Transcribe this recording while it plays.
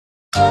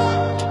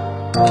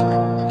Hi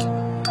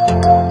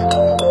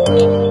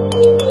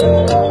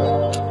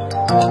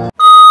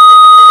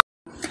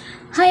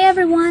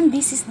everyone,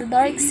 this is the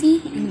Dark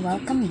and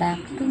welcome back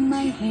to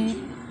my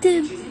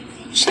YouTube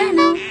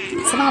channel.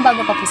 Sa mga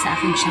bago pa po sa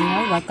aking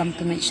channel, welcome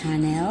to my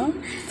channel.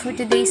 For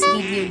today's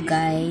video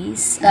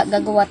guys,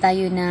 gagawa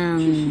tayo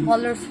ng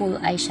colorful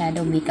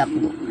eyeshadow makeup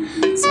look.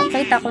 So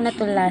nakita ko na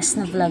to last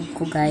na vlog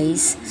ko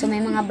guys. So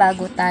may mga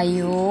bago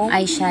tayo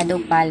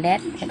eyeshadow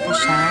palette. Ito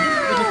siya.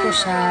 Bili ko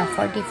siya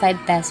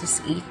 45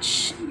 pesos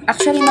each.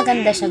 Actually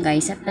maganda siya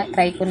guys. At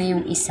na-try ko na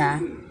yung isa.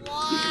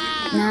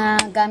 Na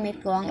gamit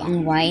ko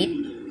ang white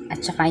at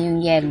saka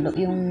yung yellow,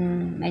 yung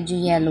medyo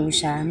yellow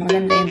siya.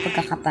 Maganda yung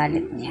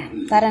pagkakapalit niya.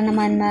 Para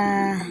naman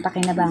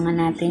mapakinabangan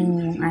natin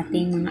yung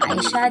ating mga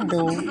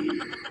eyeshadow.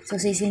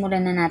 So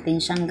sisimulan na natin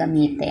siyang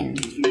gamitin.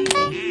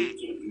 Okay.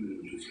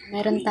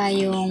 Meron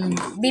tayong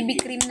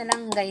BB cream na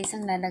lang guys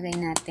ang lalagay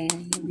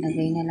natin.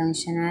 Lagay na lang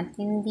siya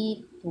natin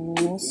dito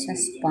sa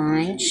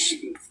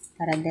sponge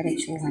para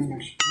diretsuhan na.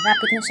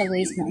 Rapid na siya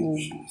guys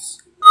maubos.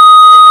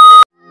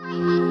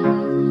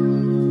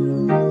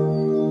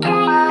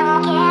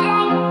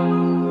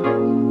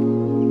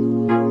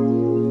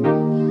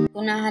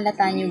 Kung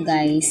nahalata nyo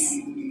guys,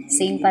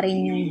 same pa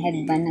rin yung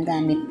headband na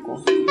gamit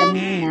ko. Alam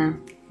nyo na,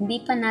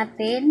 hindi pa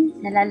natin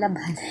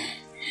nalalaban.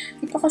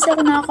 Hindi pa kasi ako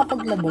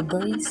nakakapaglaba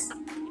guys.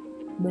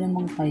 Ba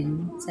naman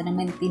kayo? Sana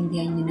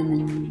maintindihan nyo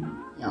naman yun.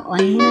 On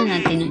muna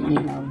natin ang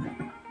ilaw.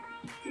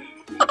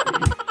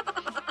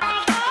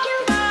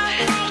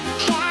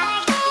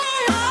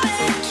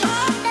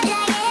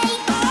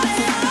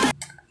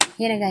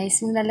 Yan guys,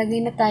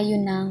 maglalagay na tayo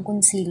ng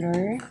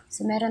concealer.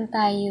 So, meron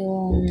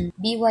tayong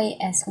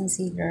BYS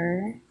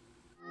concealer.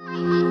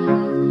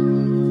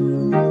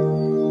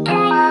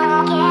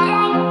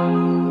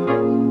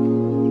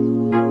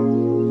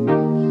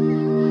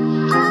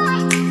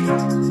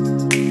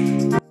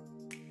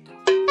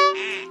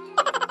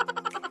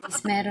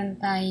 Tapos,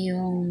 meron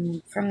tayong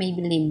from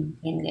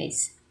Maybelline. Yan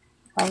guys,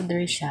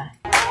 powder siya.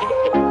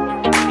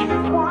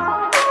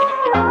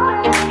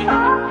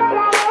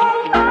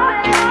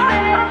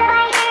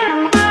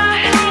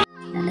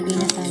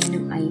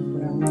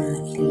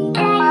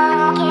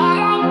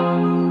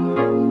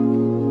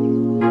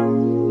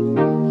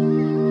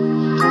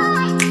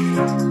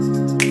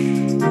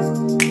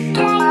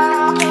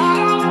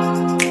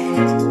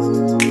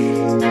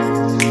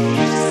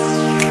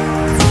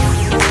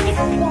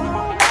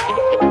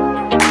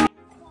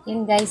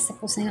 Yan guys,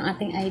 tapos na yung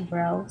ating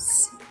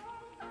eyebrows.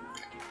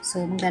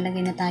 So,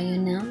 maglalagay na tayo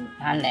ng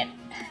palette.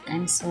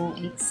 I'm so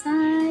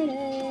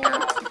excited!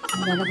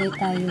 Maglalagay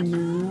tayo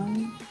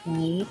ng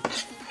white.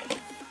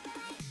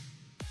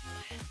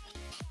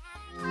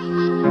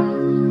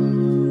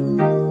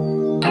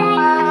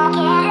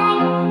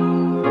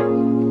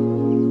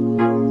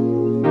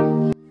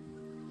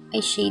 Ay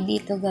shade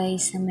dito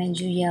guys na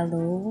medyo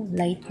yellow.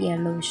 Light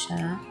yellow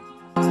siya.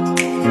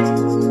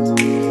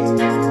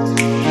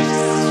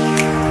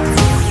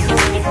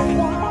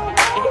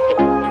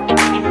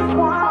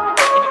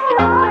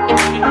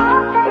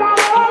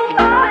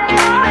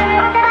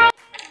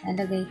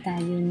 Lalagay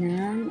tayo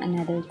ng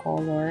another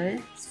color.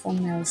 It's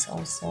from Mel's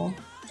also.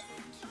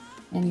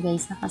 And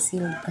guys,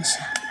 naka-sealed pa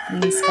siya.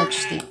 May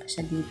scotch tape pa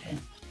siya dito.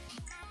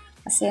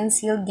 Kasi ang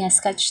sealed niya,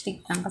 scotch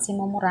tape lang. Kasi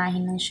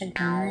mamurahin lang siya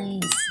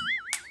guys.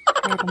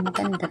 Pero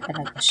maganda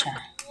talaga siya.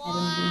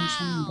 Meron din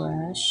siyang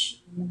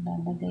brush.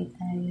 Maglalagay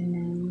tayo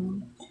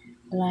ng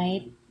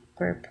light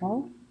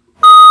purple.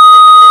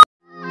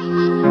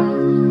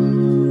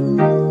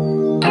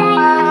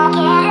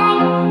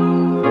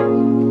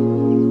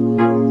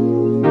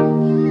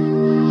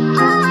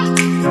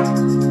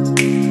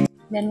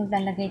 Then,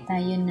 maglalagay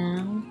tayo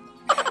ng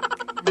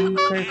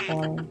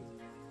purple.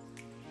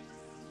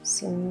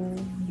 So,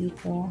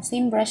 dito.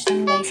 Same brush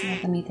lang guys na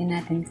gamitin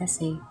natin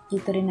kasi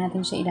dito rin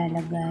natin siya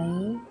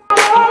ilalagay.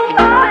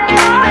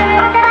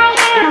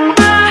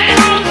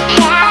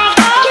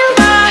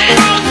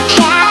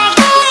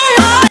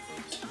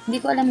 Hindi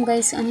ko alam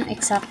guys anong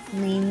exact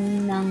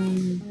name ng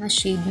mga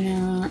shade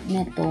na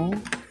neto.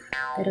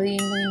 Pero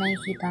yun yung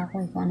nakikita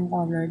ko kung anong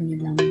color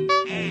nilang.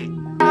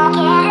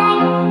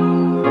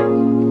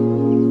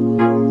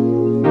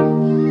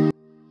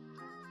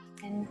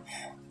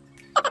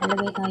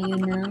 Nalagay tayo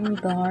ng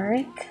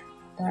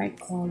dark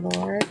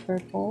color,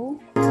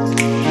 purple.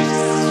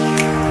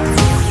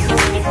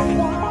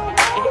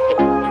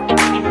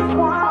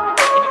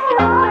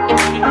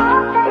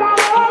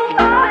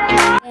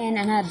 And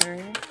another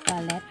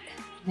palette.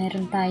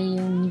 Meron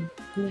tayong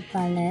blue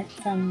palette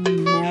from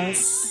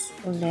Mel's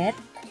ulit.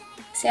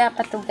 Kasi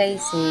apat to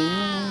guys yung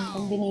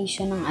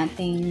combination ng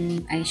ating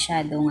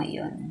eyeshadow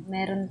ngayon.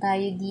 Meron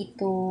tayo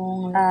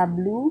ditong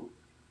blue.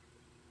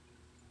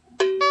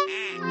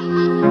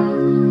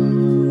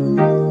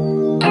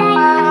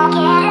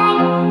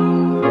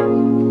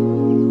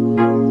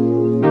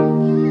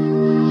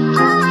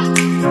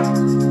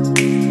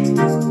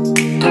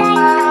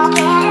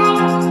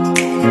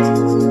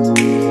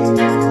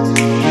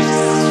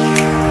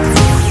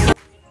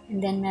 And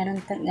then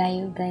meron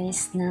tayo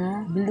guys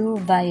na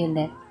blue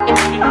violet.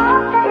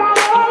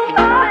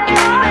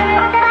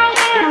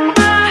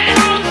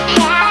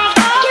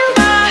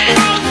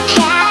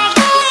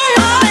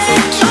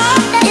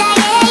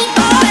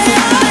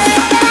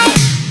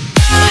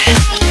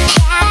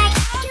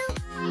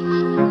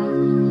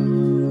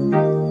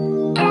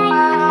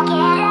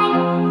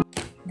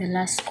 The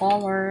last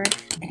color,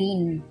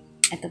 green.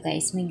 Ito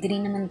guys, may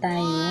green naman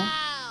tayo.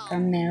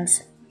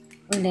 Caramels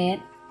ulit.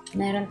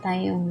 Meron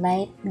tayong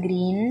light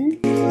green.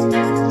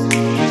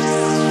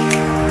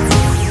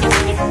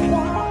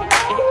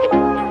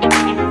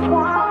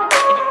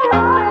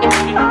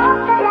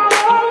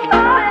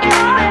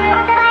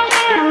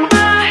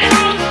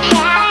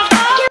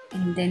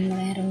 And then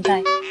meron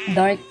tayong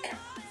dark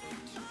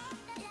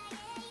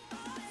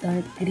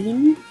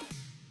green.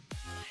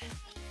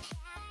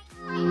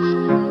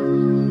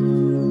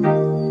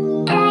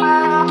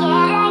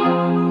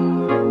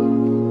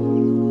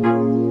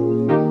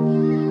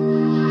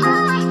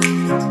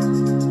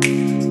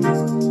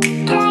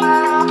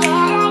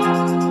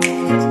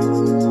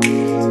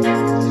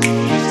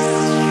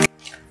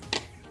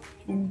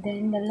 And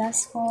then the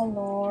last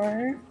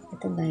color,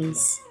 ito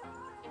guys,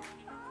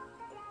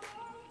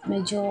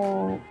 medyo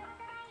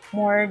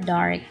more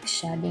dark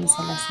siya dun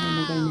sa last na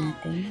nilagay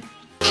natin.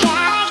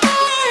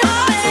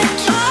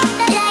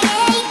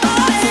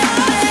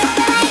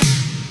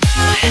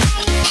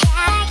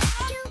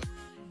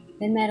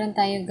 Then meron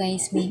tayo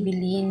guys,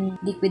 Maybelline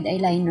liquid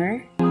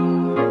eyeliner.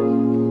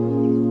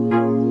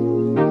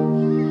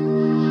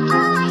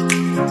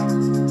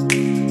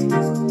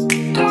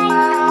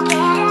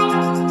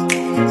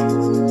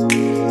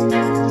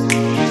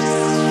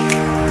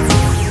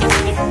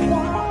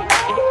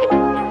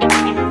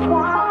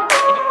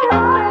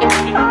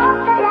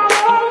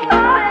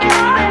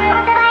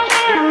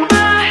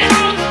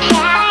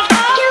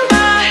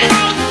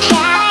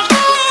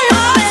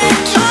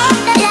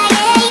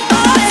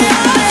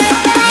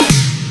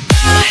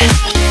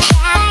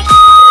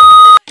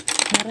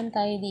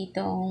 Tayo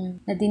dito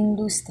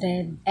Nadindus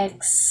Thread X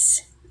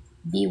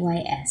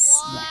BYS.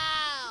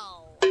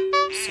 Wow!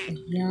 So,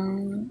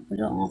 yan.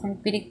 Wala ang aking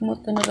pilik mo.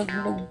 Ito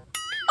nalaglag.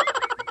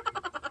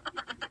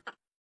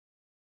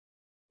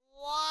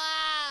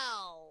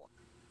 Wow!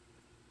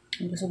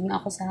 Busog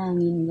na ako sa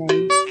hangin,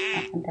 guys.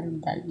 Akong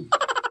daldal.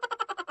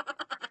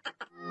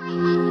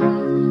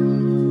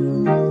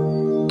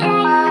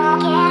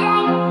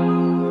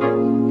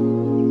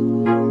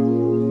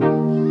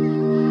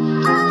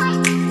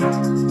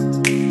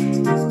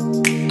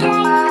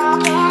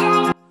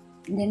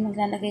 Then,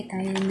 maglalagay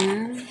tayo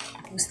ng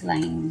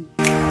coastline.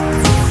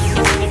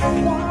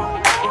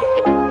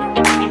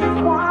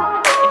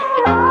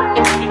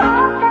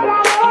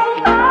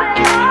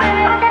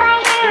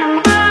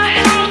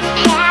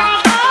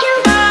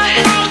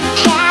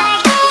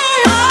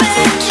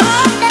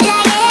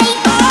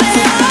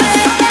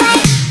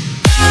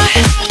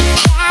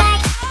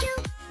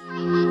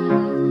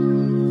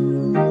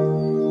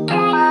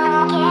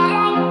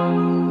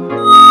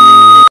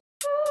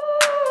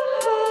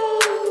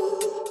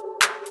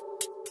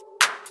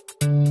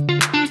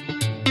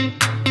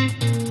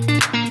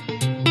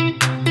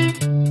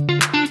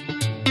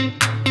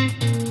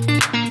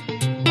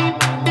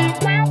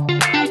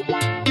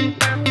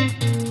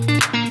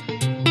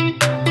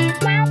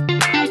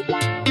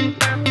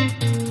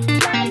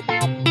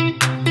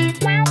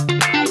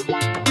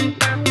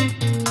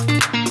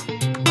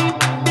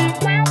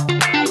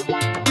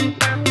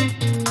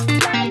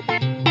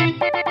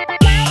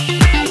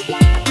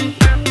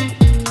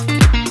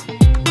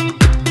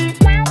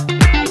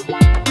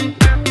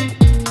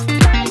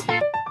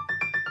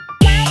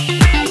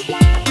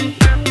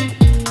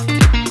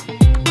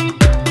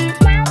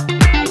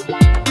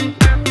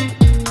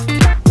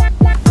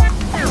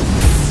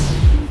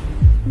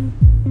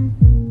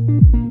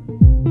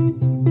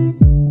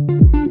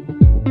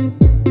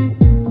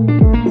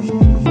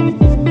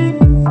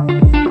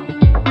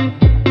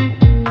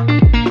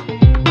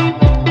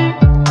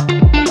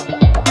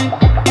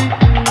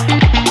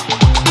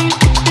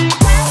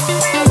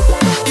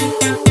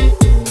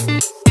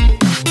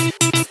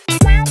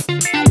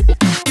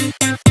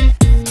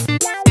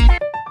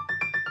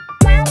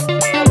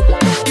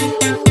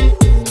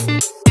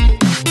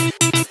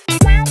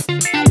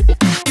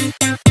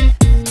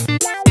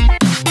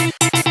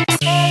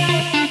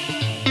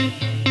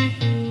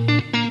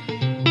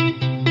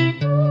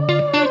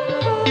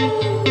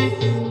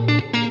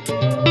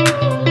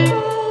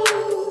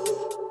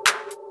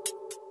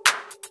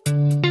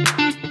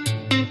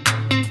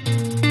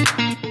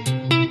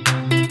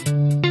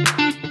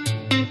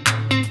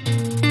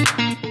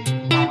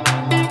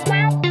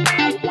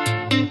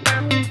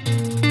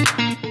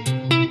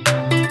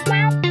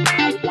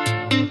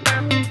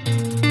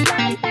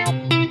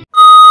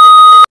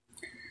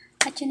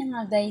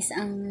 Guys,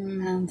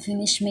 ang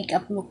finished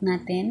makeup look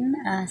natin.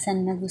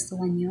 Sana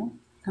nagustuhan nyo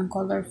ang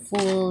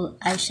colorful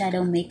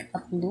eyeshadow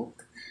makeup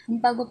look. Kung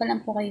bago pa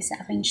lang po kayo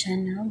sa aking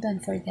channel,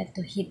 don't forget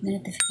to hit the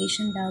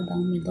notification bell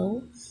down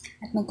below.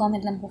 At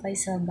mag-comment lang po kayo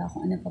sa baba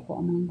kung ano pa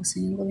po ang mga gusto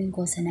nyo gawin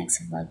ko sa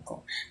next vlog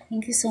ko.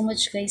 Thank you so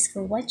much guys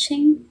for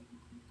watching.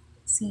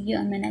 See you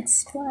on my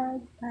next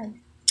vlog.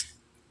 Bye!